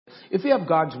If you have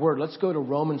God's Word, let's go to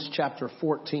Romans chapter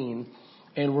 14,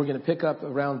 and we're going to pick up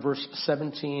around verse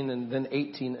 17 and then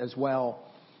 18 as well.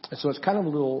 And so it's kind of a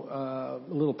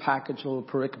little package, a little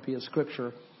pericope of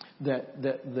Scripture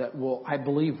that will, I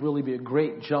believe, really be a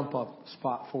great jump-up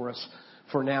spot for us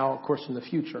for now, of course, in the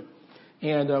future.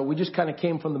 And we just kind of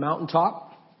came from the mountaintop.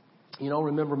 You know,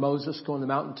 remember Moses going to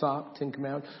the mountaintop, Ten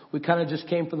Commandments? We kind of just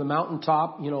came from the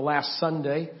mountaintop, last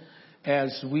Sunday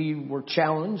as we were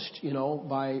challenged,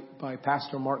 by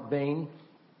Pastor Mark Bain.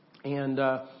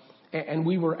 And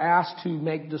we were asked to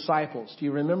make disciples. Do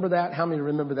you remember that? How many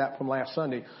remember that from last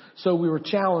Sunday? So we were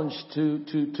challenged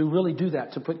to really do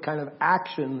that, to put kind of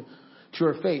action to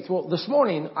our faith. Well, this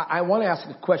morning, I want to ask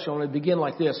a question. I want to begin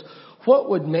like this. What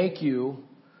would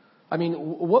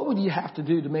you have to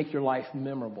do to make your life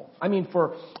memorable? I mean,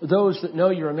 for those that know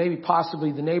you, or maybe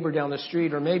possibly the neighbor down the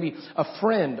street, or maybe a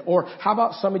friend, or how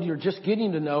about somebody you're just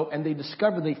getting to know and they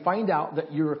find out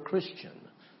that you're a Christian?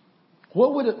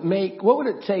 What would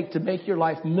it take to make your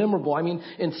life memorable? I mean,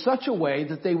 in such a way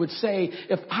that they would say,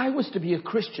 if I was to be a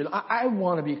Christian, I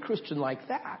want to be a Christian like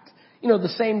that. The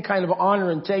same kind of honor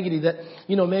and integrity that,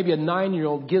 maybe a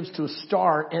 9-year-old gives to a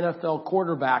star NFL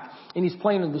quarterback, and he's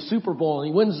playing in the Super Bowl, and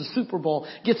he wins the Super Bowl,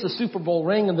 gets the Super Bowl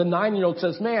ring, and the 9-year-old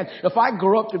says, man, if I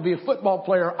grow up to be a football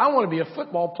player, I want to be a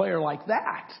football player like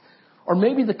that. Or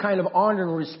maybe the kind of honor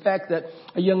and respect that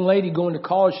a young lady going to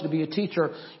college to be a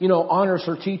teacher, honors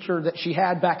her teacher that she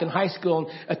had back in high school, and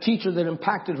a teacher that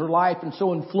impacted her life and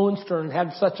so influenced her and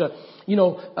had such an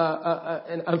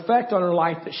effect on her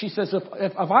life that she says,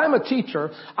 if I'm a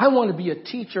teacher, I want to be a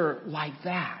teacher like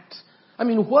that. I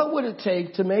mean, what would it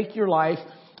take to make your life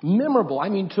memorable? I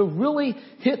mean, to really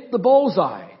hit the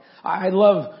bullseye. I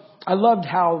loved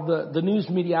how the news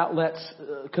media outlets,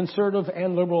 conservative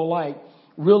and liberal alike,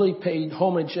 really paid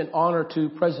homage and honor to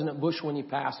President Bush when he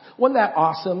passed. Wasn't that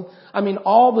awesome? I mean,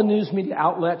 all the news media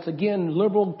outlets, again,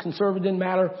 liberal, conservative, didn't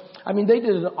matter. I mean, they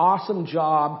did an awesome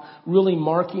job really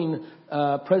marking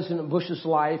President Bush's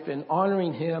life and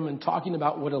honoring him and talking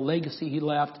about what a legacy he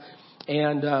left.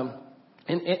 And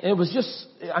it was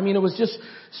just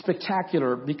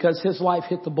spectacular because his life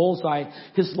hit the bullseye.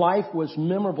 His life was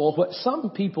memorable. What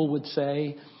some people would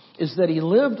say is that he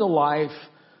lived a life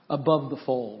above the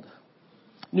fold.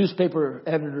 Newspaper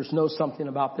editors know something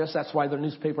about this. That's why they're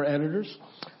newspaper editors.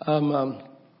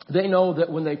 They know that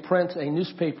when they print a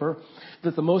newspaper,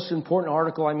 that the most important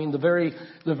article,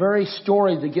 the very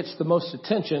story that gets the most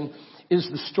attention is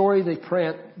the story they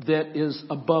print that is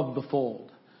above the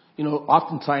fold.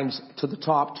 Oftentimes to the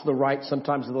top, to the right,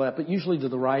 sometimes to the left, but usually to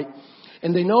the right.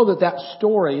 And they know that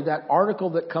story, that article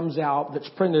that comes out, that's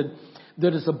printed,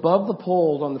 that is above the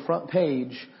fold on the front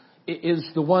page, is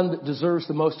the one that deserves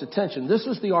the most attention. This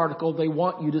is the article they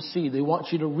want you to see. They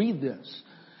want you to read this.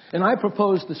 And I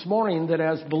propose this morning that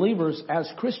as believers,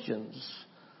 as Christians,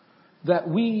 that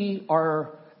we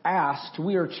are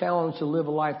challenged to live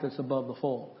a life that's above the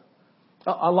fold.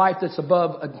 A life that's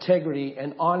above integrity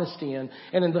and honesty. And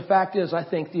the fact is, I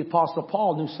think the Apostle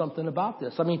Paul knew something about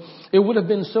this. I mean, it would have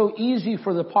been so easy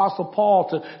for the Apostle Paul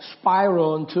to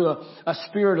spiral into a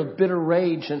spirit of bitter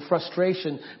rage and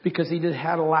frustration because he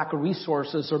had a lack of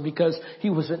resources, or because he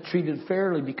wasn't treated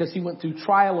fairly, because he went through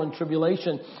trial and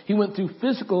tribulation. He went through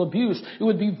physical abuse. It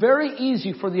would be very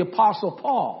easy for the Apostle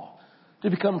Paul to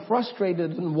become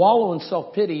frustrated and wallow in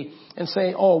self-pity and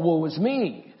say, oh, woe is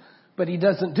me. But he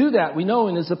doesn't do that. We know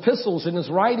in his epistles, in his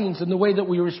writings, in the way that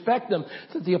we respect them,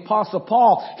 that the Apostle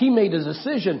Paul, he made a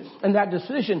decision. And that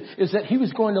decision is that he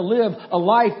was going to live a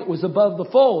life that was above the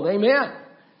fold. Amen.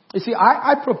 You see,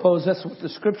 I propose that's what the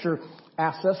Scripture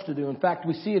asks us to do. In fact,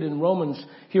 we see it in Romans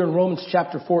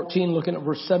chapter 14, looking at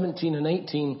verse 17 and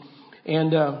 18.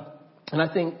 And I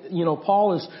think,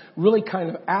 Paul is really kind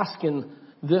of asking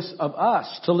this of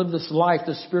us, to live this life,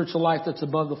 this spiritual life that's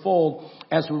above the fold,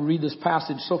 as we read this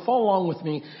passage. So follow along with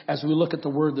me as we look at the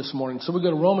Word this morning. So we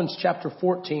go to Romans chapter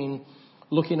 14,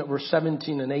 looking at verse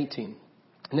 17 and 18.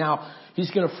 Now, he's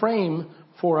going to frame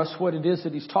for us what it is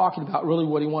that he's talking about, really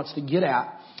what he wants to get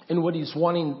at. And what he's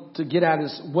wanting to get at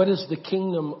is, what is the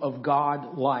kingdom of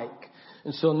God like?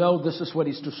 And so no, this is what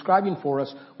he's describing for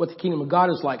us, what the kingdom of God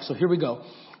is like. So here we go.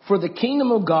 For the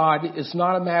kingdom of God is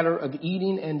not a matter of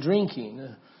eating and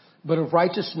drinking, but of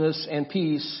righteousness and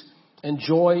peace and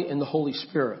joy in the Holy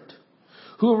Spirit.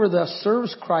 Whoever thus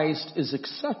serves Christ is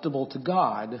acceptable to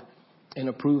God and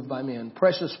approved by men.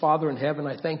 Precious Father in heaven,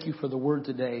 I thank you for the word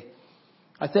today.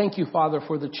 I thank you, Father,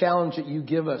 for the challenge that you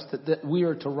give us, that we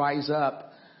are to rise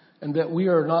up and that we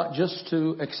are not just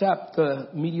to accept the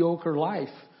mediocre life,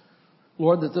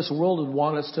 Lord, that this world would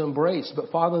want us to embrace. But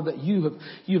Father, that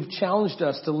you've challenged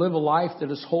us to live a life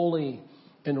that is holy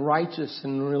and righteous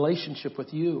and in relationship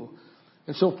with you.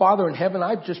 And so, Father in heaven,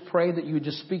 I just pray that you would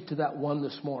just speak to that one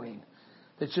this morning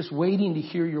that's just waiting to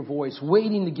hear your voice,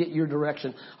 waiting to get your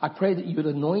direction. I pray that you would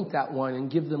anoint that one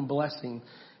and give them blessing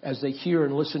as they hear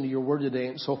and listen to your word today.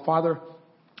 And so, Father,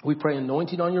 we pray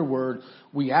anointing on your word.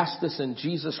 We ask this in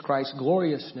Jesus Christ's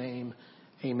glorious name.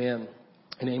 Amen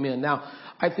and amen. Now,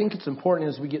 I think it's important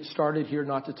as we get started here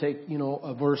not to take,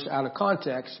 a verse out of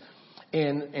context.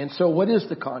 And so what is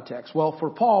the context? Well, for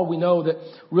Paul, we know that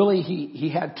really he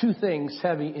had two things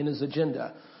heavy in his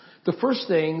agenda. The first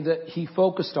thing that he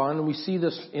focused on, and we see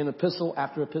this in epistle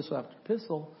after epistle after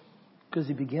epistle, because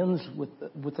he begins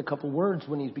with a couple words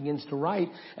when he begins to write,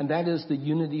 and that is the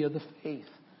unity of the faith.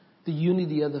 The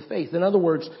unity of the faith. In other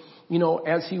words,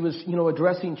 as he was,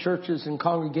 addressing churches and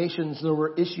congregations, there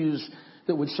were issues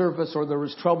that would surface, or there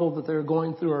was trouble that they were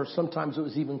going through, or sometimes it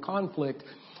was even conflict.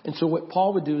 And so what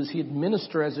Paul would do is he'd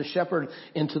minister as a shepherd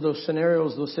into those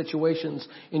scenarios, those situations,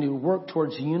 and he'd work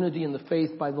towards unity in the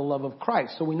faith by the love of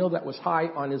Christ. So we know that was high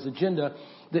on his agenda,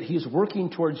 that he's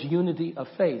working towards unity of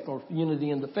faith, or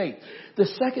unity in the faith. The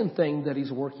second thing that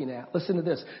he's working at, listen to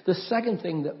this, the second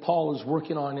thing that Paul is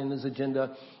working on in his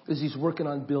agenda is he's working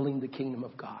on building the kingdom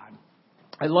of God.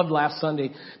 I loved last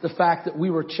Sunday the fact that we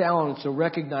were challenged to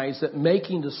recognize that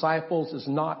making disciples is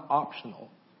not optional.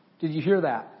 Did you hear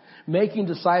that? Making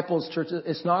disciples, church,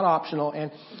 it's not optional.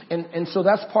 And so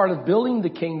that's part of building the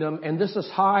kingdom. And this is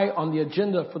high on the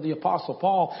agenda for the Apostle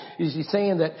Paul. Is he's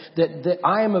saying that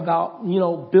I am about,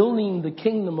 building the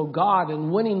kingdom of God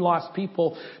and winning lost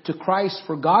people to Christ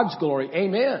for God's glory.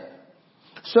 Amen.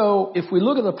 So if we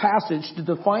look at the passage to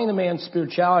define a man's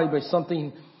spirituality by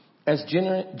something as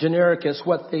generic as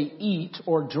what they eat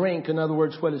or drink, in other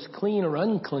words, what is clean or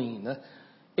unclean,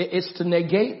 it's to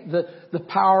negate the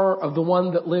power of the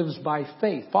one that lives by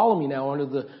faith. Follow me now under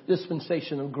the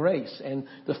dispensation of grace and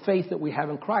the faith that we have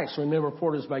in Christ. Remember,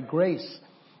 for it is by grace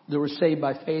that we're saved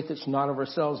by faith. It's not of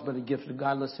ourselves, but a gift of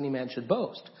God, lest any man should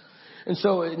boast. And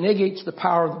so it negates the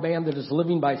power of the man that is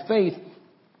living by faith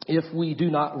if we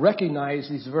do not recognize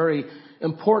these very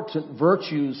important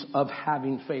virtues of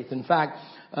having faith. In fact,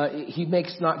 he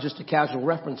makes not just a casual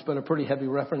reference, but a pretty heavy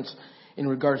reference in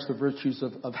regards to the virtues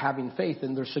of having faith,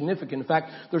 and they're significant. In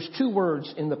fact, there's two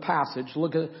words in the passage.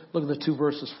 Look at the two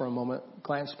verses for a moment.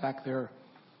 Glance back there.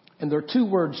 And there are two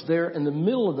words there in the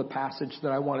middle of the passage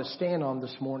that I want to stand on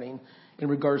this morning in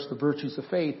regards to the virtues of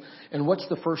faith. And what's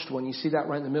the first one? You see that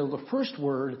right in the middle. The first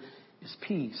word is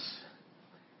peace.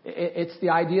 It's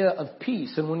the idea of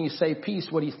peace. And when you say peace,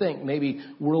 what do you think? Maybe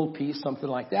world peace, something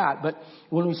like that. But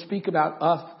when we speak about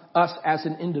us as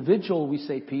an individual, we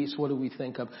say peace. What do we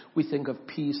think of? We think of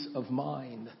peace of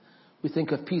mind. We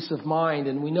think of peace of mind,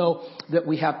 and we know that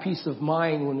we have peace of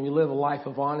mind when we live a life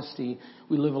of honesty.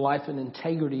 We live a life in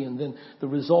integrity, and then the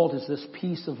result is this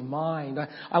peace of mind.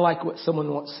 I like what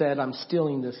someone once said. I'm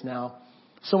stealing this now.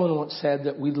 Someone once said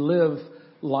that we live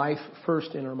life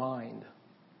first in our mind.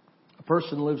 A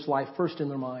person lives life first in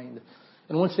their mind.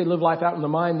 And once they live life out in their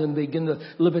mind, then they begin to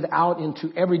live it out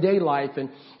into everyday life. And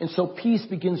so peace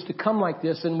begins to come like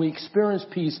this, and we experience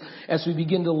peace as we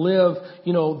begin to live,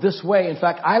 this way. In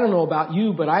fact, I don't know about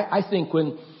you, but I think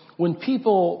when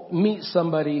people meet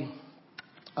somebody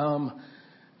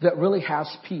that really has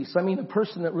peace, a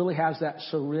person that really has that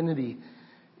serenity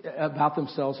about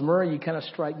themselves, Murray, you kind of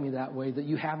strike me that way, that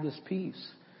you have this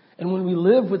peace. And when we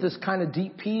live with this kind of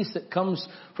deep peace that comes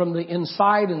from the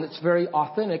inside and that's very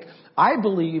authentic, I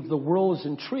believe the world is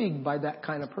intrigued by that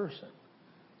kind of person.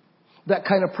 That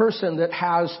kind of person that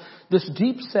has this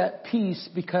deep set peace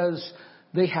because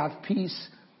they have peace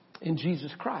in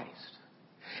Jesus Christ.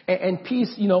 And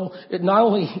peace, it not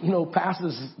only,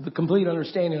 passes the complete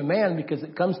understanding of man because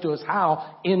it comes to us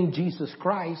how? In Jesus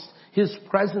Christ, His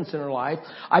presence in our life.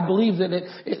 I believe that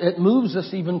it moves us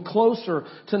even closer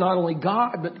to not only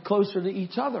God, but closer to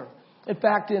each other. In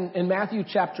fact, in Matthew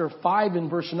chapter 5 and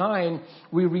verse 9,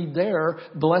 we read there,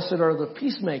 blessed are the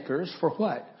peacemakers, for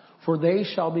what? For they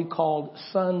shall be called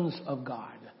sons of God.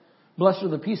 Blessed are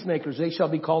the peacemakers, they shall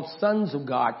be called sons of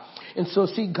God. And so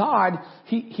see, God,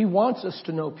 He wants us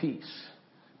to know peace.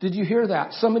 Did you hear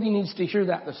that? Somebody needs to hear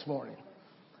that this morning.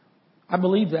 I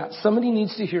believe that. Somebody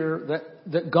needs to hear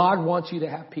that God wants you to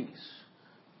have peace.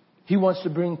 He wants to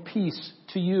bring peace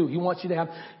to you. He wants you to have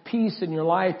peace in your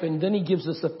life. And then He gives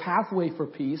us a pathway for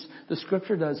peace. The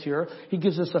scripture does here. He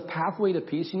gives us a pathway to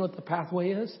peace. You know what the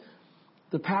pathway is?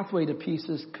 The pathway to peace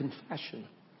is confession.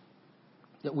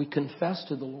 That we confess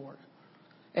to the Lord.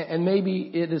 And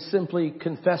maybe it is simply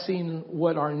confessing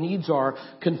what our needs are,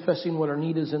 confessing what our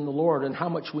need is in the Lord and how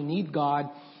much we need God.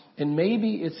 And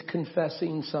maybe it's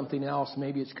confessing something else.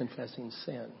 Maybe it's confessing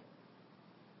sin.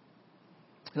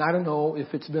 And I don't know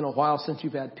if it's been a while since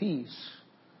you've had peace.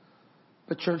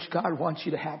 But church, God wants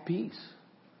you to have peace.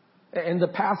 And the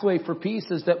pathway for peace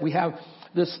is that we have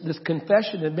this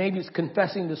confession, and maybe it's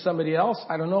confessing to somebody else.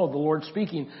 I don't know, the Lord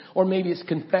speaking, or maybe it's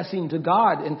confessing to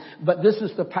God. But this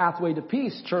is the pathway to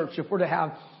peace, church. If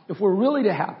we're really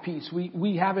to have peace,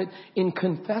 we have it in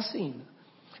confessing.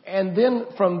 And then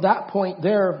from that point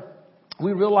there,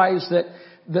 we realize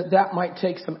that might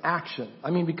take some action.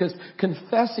 I mean, because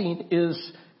confessing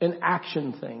is an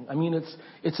action thing. I mean,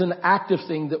 it's an active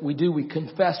thing that we do. We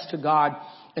confess to God.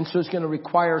 And so it's going to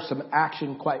require some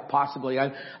action, quite possibly. I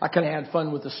kind of had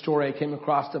fun with the story. I came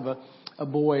across of a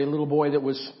little boy that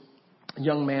was a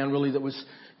young man, really, that was,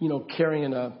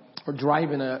 carrying or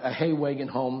driving a hay wagon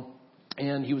home.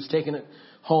 And he was taking it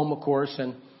home, of course,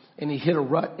 and he hit a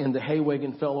rut and the hay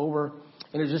wagon fell over.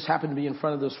 And it just happened to be in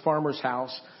front of this farmer's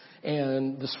house.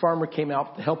 And this farmer came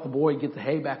out to help the boy get the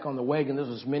hay back on the wagon. This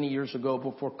was many years ago,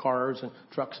 before cars and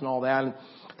trucks and all that. And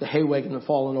the hay wagon had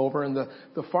fallen over. And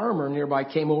the farmer nearby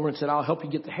came over and said, "I'll help you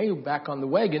get the hay back on the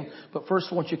wagon. But first,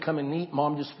 I want you to come and eat.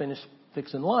 Mom just finished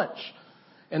fixing lunch."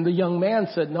 And the young man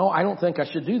said, "No, I don't think I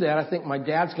should do that. I think my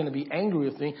dad's going to be angry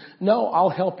with me. No, I'll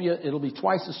help you. It'll be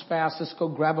twice as fast. Let's go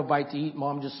grab a bite to eat.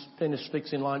 Mom just finished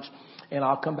fixing lunch. And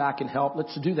I'll come back and help.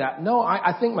 Let's do that." "No,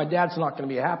 I think my dad's not going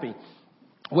to be happy."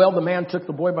 Well, the man took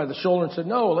the boy by the shoulder and said,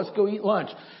 "No, let's go eat lunch."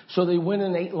 So they went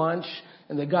and ate lunch,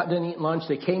 and they got done eating lunch.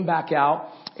 They came back out,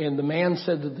 and the man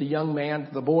said to the young man,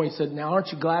 the boy said, "Now,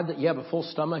 aren't you glad that you have a full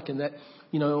stomach and that,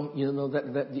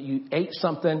 that you ate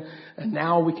something, and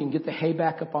now we can get the hay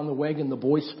back up on the wagon?" The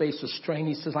boy's face was strained.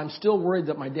 He says, "I'm still worried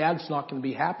that my dad's not going to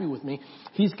be happy with me.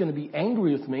 He's going to be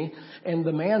angry with me." And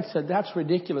the man said, "That's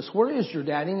ridiculous. Where is your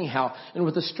dad anyhow?" And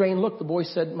with a strained look, the boy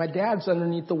said, "My dad's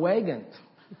underneath the wagon."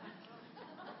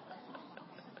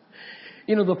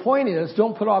 The point is,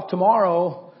 don't put off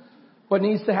tomorrow what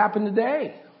needs to happen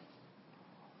today.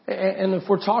 And if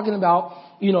we're talking about,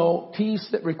 peace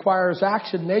that requires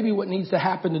action, maybe what needs to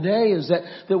happen today is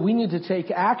that we need to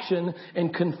take action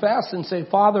and confess and say,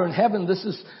 "Father in heaven, this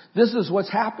is what's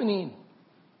happening.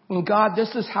 And God,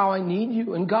 this is how I need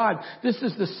you. And God, this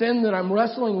is the sin that I'm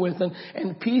wrestling with."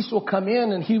 And peace will come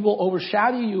in and He will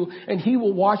overshadow you and He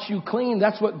will wash you clean.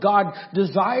 That's what God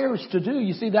desires to do.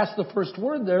 You see, that's the first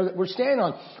word there that we're standing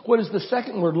on. What is the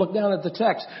second word? Look down at the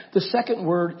text. The second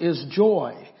word is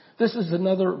joy. This is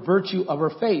another virtue of our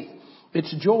faith.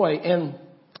 It's joy.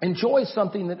 And joy is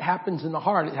something that happens in the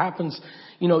heart. It happens,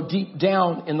 deep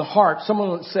down in the heart. Someone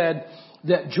once said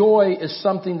that joy is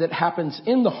something that happens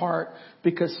in the heart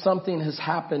because something has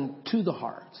happened to the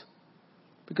heart.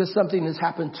 Because something has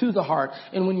happened to the heart.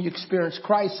 And when you experience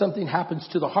Christ, something happens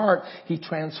to the heart. He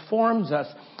transforms us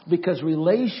because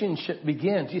relationship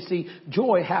begins. You see,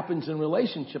 joy happens in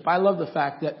relationship. I love the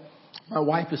fact that my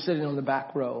wife is sitting on the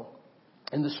back row.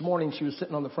 And this morning she was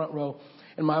sitting on the front row.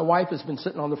 And my wife has been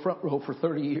sitting on the front row for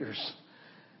 30 years.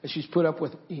 And she's put up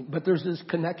with me. But there's this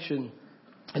connection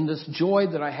and this joy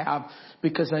that I have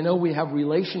because I know we have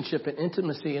relationship and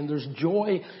intimacy, and there's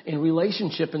joy in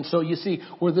relationship. And so you see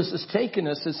where this has taken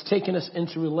us, it's taken us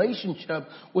into relationship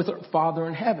with our Father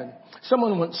in heaven.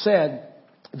 Someone once said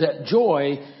that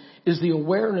joy is the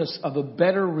awareness of a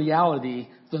better reality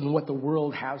than what the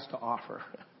world has to offer.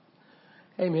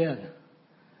 Amen.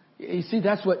 You see,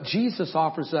 that's what Jesus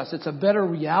offers us. It's a better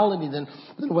reality than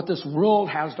what this world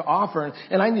has to offer.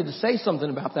 And I need to say something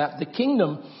about that. The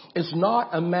kingdom is not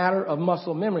a matter of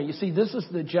muscle memory. You see, this is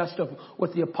the gist of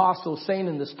what the apostle is saying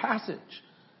in this passage.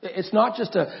 It's not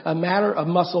just a matter of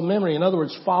muscle memory. In other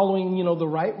words, following, the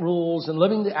right rules and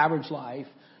living the average life,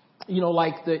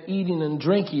 like the eating and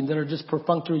drinking that are just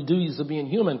perfunctory duties of being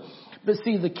human. But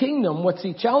see, the kingdom, what's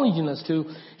He challenging us to?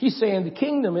 He's saying the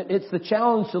kingdom, it's the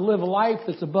challenge to live a life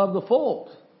that's above the fold.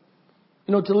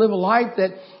 To live a life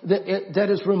that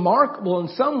is remarkable in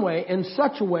some way, in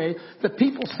such a way that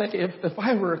people say, if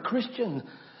I were a Christian,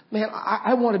 man,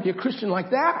 I want to be a Christian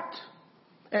like that.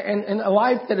 And a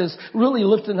life that is really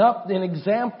lifting up an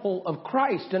example of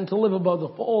Christ. And to live above the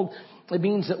fold, it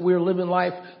means that we're living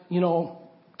life,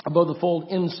 above the fold,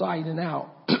 inside and out.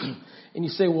 And you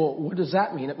say, well, what does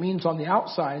that mean? It means on the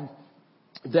outside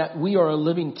that we are a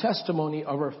living testimony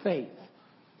of our faith.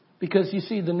 Because you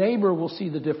see, the neighbor will see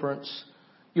the difference.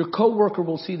 Your coworker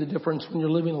will see the difference when you're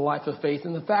living a life of faith.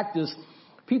 And the fact is,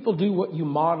 people do what you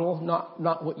model,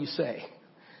 not what you say.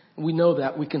 We know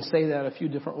that. We can say that a few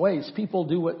different ways. People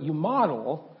do what you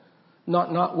model,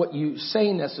 not what you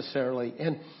say necessarily.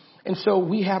 And so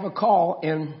we have a call,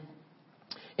 and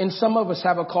some of us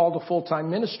have a call to full-time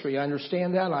ministry. I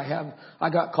understand that. I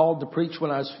got called to preach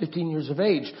when I was 15 years of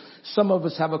age. Some of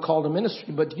us have a call to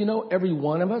ministry. But every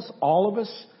one of us, all of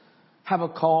us, have a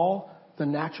call, the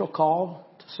natural call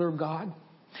to serve God?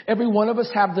 Every one of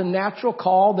us have the natural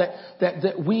call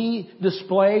that we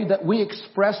display, that we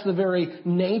express the very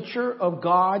nature of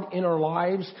God in our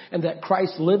lives and that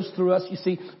Christ lives through us. You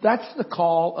see, that's the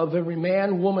call of every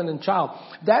man, woman, and child.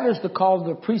 That is the call of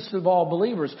the priest of all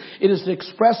believers. It is to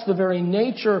express the very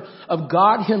nature of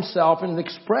God Himself, and the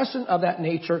expression of that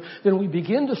nature, then we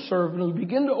begin to serve and we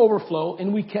begin to overflow,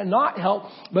 and we cannot help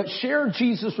but share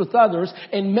Jesus with others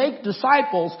and make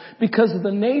disciples because of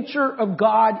the nature of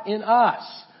God in us.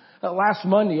 Last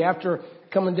Monday, after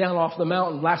coming down off the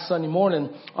mountain last Sunday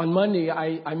morning, on Monday,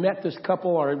 I met this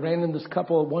couple, or I ran into this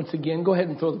couple once again. Go ahead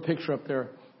and throw the picture up there.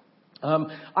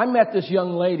 I met this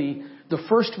young lady the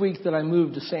first week that I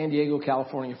moved to San Diego,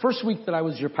 California. First week that I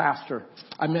was your pastor,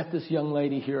 I met this young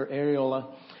lady here,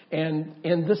 Ariola, and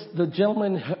the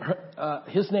gentleman,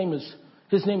 his name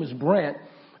is Brent.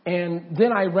 And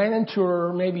then I ran into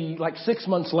her maybe like 6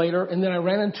 months later, and then I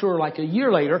ran into her like a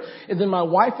year later, and then my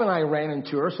wife and I ran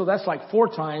into her, so that's like 4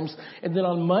 times. And then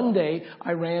on Monday,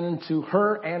 I ran into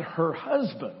her and her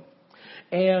husband.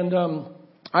 And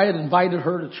I had invited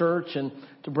her to church and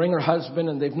to bring her husband,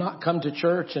 and they've not come to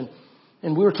church.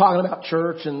 And we were talking about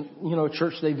church, and,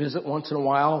 church they visit once in a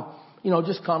while,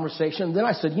 just conversation. And then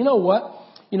I said, you know what?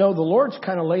 The Lord's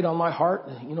kind of laid on my heart,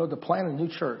 to plant a new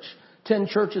church. 10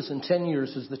 churches in 10 years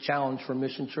is the challenge for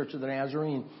Mission Church of the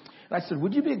Nazarene. And I said,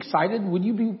 would you be excited? Would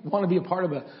you want to be a part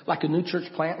of a new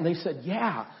church plant? And they said,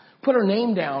 yeah. Put our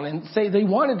name down and say they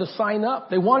wanted to sign up.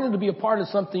 They wanted to be a part of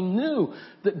something new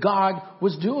that God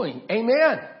was doing.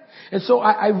 Amen. And so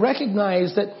I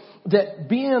recognize that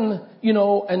being,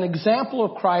 an example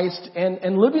of Christ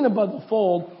and living above the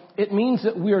fold, it means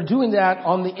that we are doing that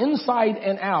on the inside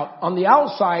and out. On the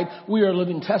outside, we are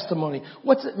living testimony.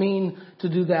 What's it mean to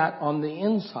do that on the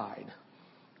inside?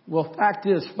 Well, fact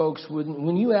is, folks,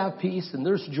 when you have peace and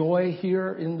there's joy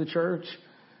here in the church,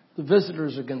 the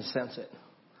visitors are going to sense it.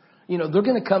 They're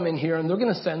going to come in here and they're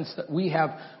going to sense that we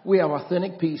have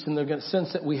authentic peace, and they're going to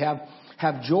sense that we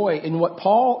have joy. And what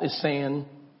Paul is saying,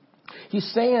 he's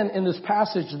saying in this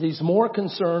passage that he's more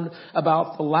concerned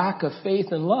about the lack of faith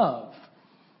and love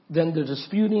than the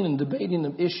disputing and debating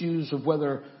of issues of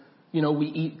whether, we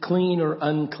eat clean or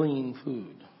unclean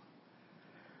food.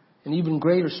 And even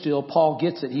greater still, Paul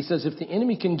gets it. He says, if the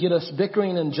enemy can get us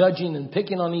bickering and judging and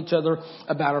picking on each other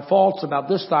about our faults, about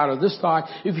this thought or this thought,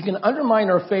 if he can undermine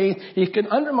our faith, he can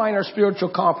undermine our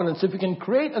spiritual confidence, if he can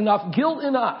create enough guilt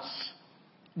in us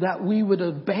that we would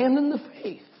abandon the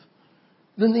faith,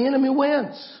 then the enemy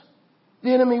wins.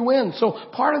 The enemy wins. So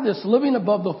part of this living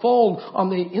above the fold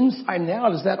on the inside and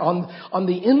out is that on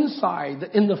the inside,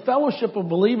 in the fellowship of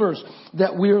believers,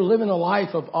 that we are living a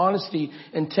life of honesty,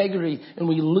 integrity, and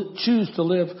we choose to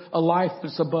live a life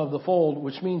that's above the fold,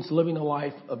 which means living a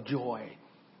life of joy.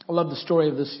 I love the story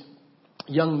of this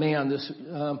young man.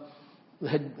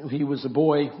 He was a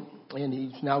boy, and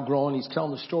he's now grown. He's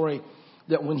telling the story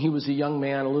that when he was a young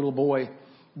man, a little boy,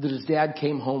 that his dad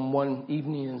came home one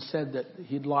evening and said that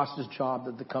he'd lost his job,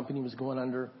 that the company was going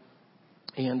under.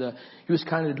 And he was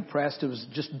kind of depressed. It was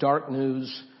just dark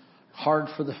news, hard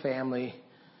for the family.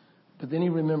 But then he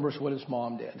remembers what his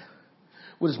mom did.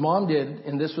 What his mom did,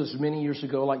 and this was many years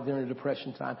ago, like during the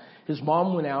Depression time, his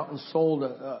mom went out and sold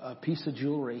a piece of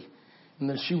jewelry. And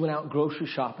then she went out grocery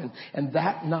shopping. And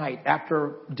that night,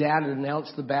 after Dad had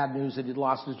announced the bad news that he'd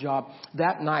lost his job,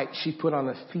 that night she put on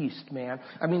a feast, man.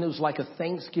 I mean, it was like a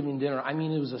Thanksgiving dinner. I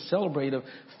mean, it was a celebrative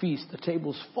feast. The table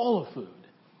was full of food.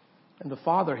 And the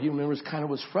father, he remembers, kind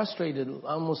of was frustrated,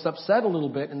 almost upset a little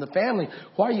bit. And the family,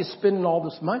 why are you spending all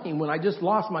this money when I just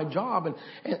lost my job?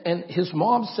 And his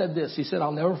mom said this. He said,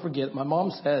 I'll never forget it. My mom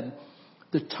said,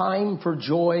 the time for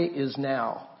joy is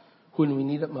now, when we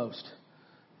need it most.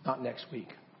 Not next week.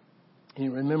 And he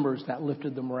remembers that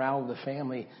lifted the morale of the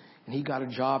family. And he got a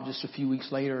job just a few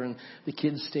weeks later, and the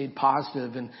kids stayed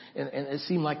positive, and it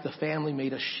seemed like the family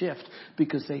made a shift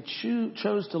because they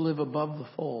chose to live above the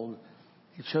fold.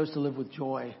 They chose to live with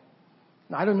joy.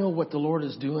 Now, I don't know what the Lord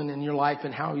is doing in your life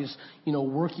and how He's,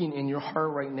 working in your heart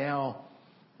right now,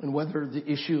 and whether the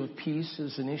issue of peace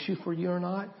is an issue for you or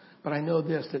not. But I know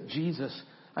this,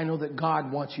 I know that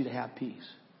God wants you to have peace.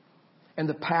 And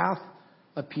the path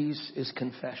of peace is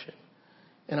confession.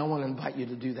 And I want to invite you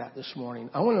to do that this morning.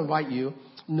 I want to invite you,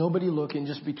 nobody looking,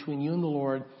 just between you and the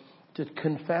Lord, to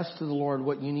confess to the Lord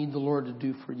what you need the Lord to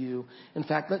do for you. In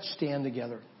fact, let's stand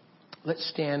together. Let's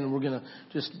stand, and we're going to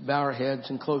just bow our heads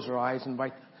and close our eyes and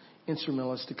invite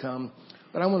instrumentalists to come.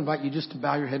 But I want to invite you just to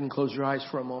bow your head and close your eyes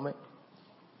for a moment.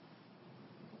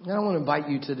 And I want to invite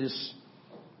you to just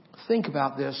think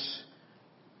about this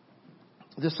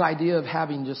idea of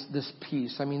having just this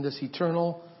peace. I mean, this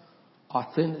eternal,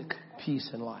 authentic peace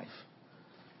in life.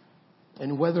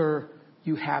 And whether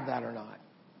you have that or not.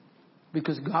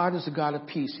 Because God is a God of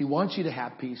peace. He wants you to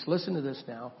have peace. Listen to this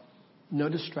now. No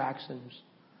distractions.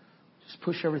 Just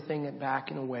push everything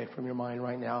back and away from your mind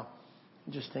right now.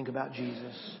 And just think about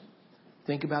Jesus.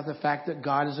 Think about the fact that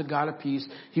God is a God of peace.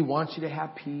 He wants you to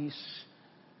have peace.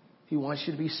 He wants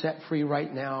you to be set free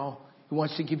right now. He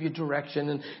wants to give you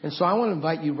direction. And so I want to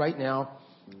invite you right now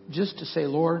just to say,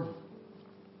 Lord,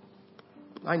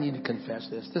 I need to confess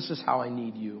this. This is how I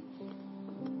need you.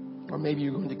 Or maybe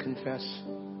you're going to confess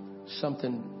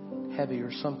something heavy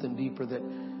or something deeper that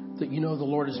you know the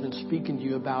Lord has been speaking to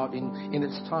you about. And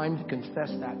it's time to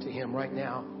confess that to Him right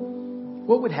now.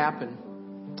 What would happen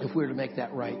if we were to make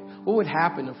that right? What would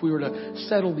happen if we were to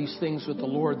settle these things with the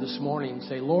Lord this morning and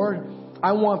say, Lord,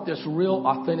 I want this real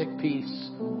authentic peace.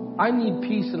 I need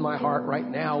peace in my heart right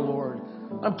now, Lord.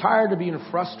 I'm tired of being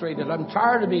frustrated. I'm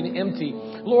tired of being empty.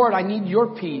 Lord, I need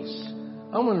your peace.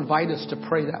 I want to invite us to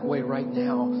pray that way right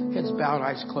now. Heads bowed,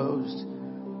 eyes closed.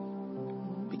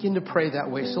 Begin to pray that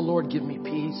way. So, Lord, give me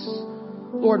peace.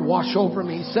 Lord, wash over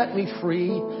me. Set me free.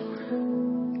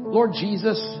 Lord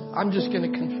Jesus, I'm just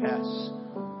going to confess.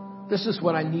 This is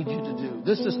what I need you to do.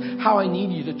 This is how I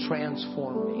need you to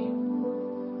transform me.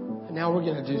 And now we're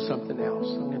going to do something else.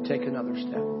 I'm going to take another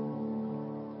step.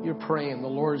 You're praying. The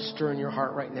Lord is stirring your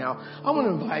heart right now. I want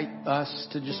to invite us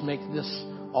to just make this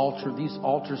altar, these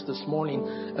altars this morning,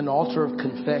 an altar of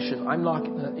confession. I'm not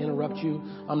going to interrupt you.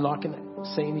 I'm not going to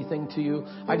say anything to you.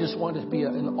 I just want it to be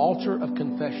an altar of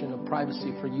confession, of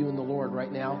privacy for you and the Lord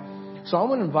right now. So I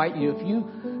want to invite you, if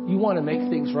you want to make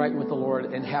things right with the Lord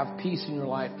and have peace in your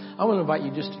life, I want to invite you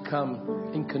just to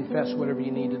come and confess whatever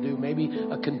you need to do. Maybe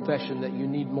a confession that you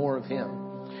need more of Him.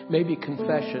 Maybe a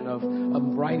confession of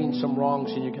righting some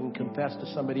wrongs and you can confess to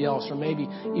somebody else. Or maybe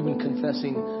even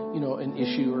confessing, an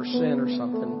issue or sin or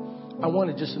something. I want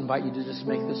to just invite you to just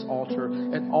make this altar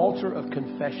an altar of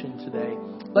confession today.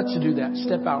 Let's do that.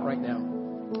 Step out right now.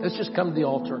 Let's just come to the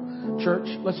altar. Church,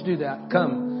 let's do that.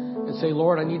 Come and say,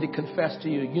 Lord, I need to confess to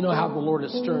you. You know how the Lord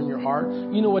is stirring your heart.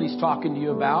 You know what He's talking to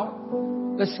you about.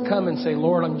 Let's come and say,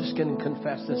 Lord, I'm just going to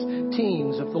confess this.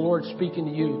 Teens, if the Lord's speaking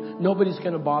to you, nobody's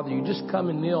going to bother you. Just come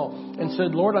and kneel and say,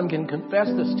 Lord, I'm going to confess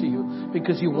this to you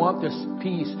because you want this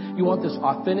peace. You want this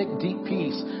authentic, deep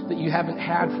peace that you haven't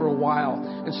had for a while.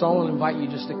 And so I want to invite you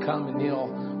just to come and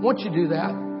kneel. Once you do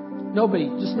that,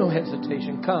 nobody, just no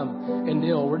hesitation. Come and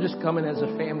kneel. We're just coming as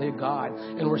a family of God.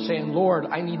 And we're saying, Lord,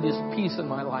 I need this peace in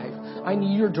my life. I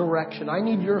need your direction. I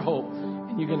need your hope.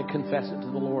 And you're going to confess it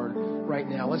to the Lord right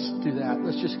now. Let's do that.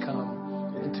 Let's just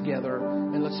come and together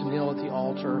and let's kneel at the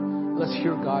altar. Let's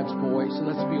hear God's voice and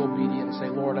let's be obedient and say,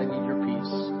 Lord, I need your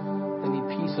peace. I need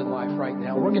peace in life right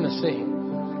now. We're going to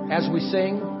sing. As we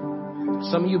sing,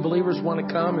 some of you believers want to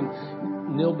come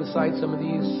and kneel beside some of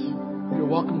these. You're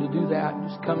welcome to do that.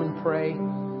 Just come and pray.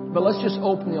 But let's just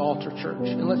open the altar, church,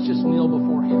 and let's just kneel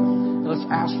before Him. And let's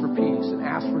ask for peace and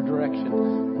ask for direction.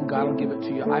 And God will give it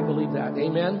to you. I believe that.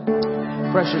 Amen.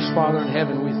 Precious Father in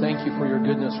heaven, we thank you for your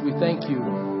goodness. We thank you,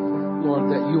 Lord,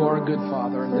 that you are a good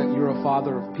Father and that you're a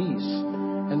Father of peace.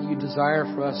 And that you desire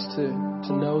for us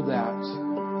to know that,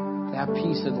 to have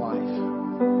peace in life.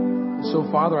 And so,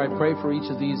 Father, I pray for each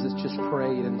of these that's just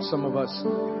prayed. And some of us,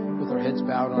 with our heads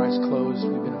bowed and eyes closed,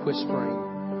 we've been whispering.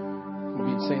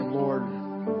 We've been saying, Lord,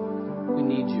 we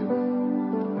need you.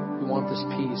 We want this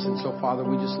peace. And so, Father,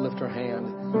 we just lift our hand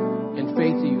in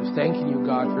faith to you, thanking you,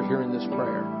 God, for hearing this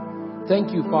prayer.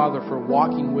 Thank you, Father, for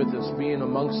walking with us, being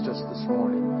amongst us this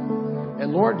morning.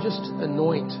 And Lord, just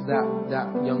anoint that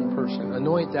young person.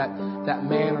 Anoint that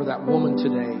man or that woman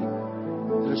today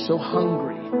that are so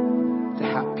hungry to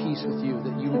have peace with you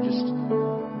that you would just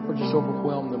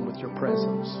overwhelm them with your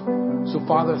presence. So,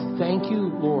 Father, thank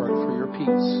you, Lord, for your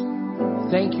peace.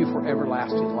 Thank you for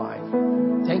everlasting life.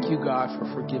 Thank you, God, for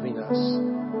forgiving us.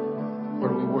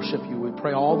 Lord, we worship you. We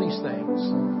pray all these things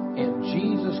in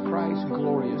Jesus Christ's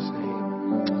glorious name.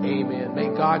 Amen. May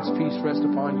God's peace rest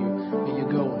upon you. May you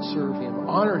go and serve Him.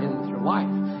 Honor Him with your life.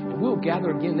 And we'll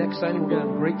gather again next Sunday. We're going to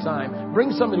have a great time.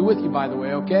 Bring somebody with you, by the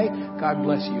way, okay? God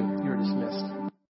bless you. You're dismissed.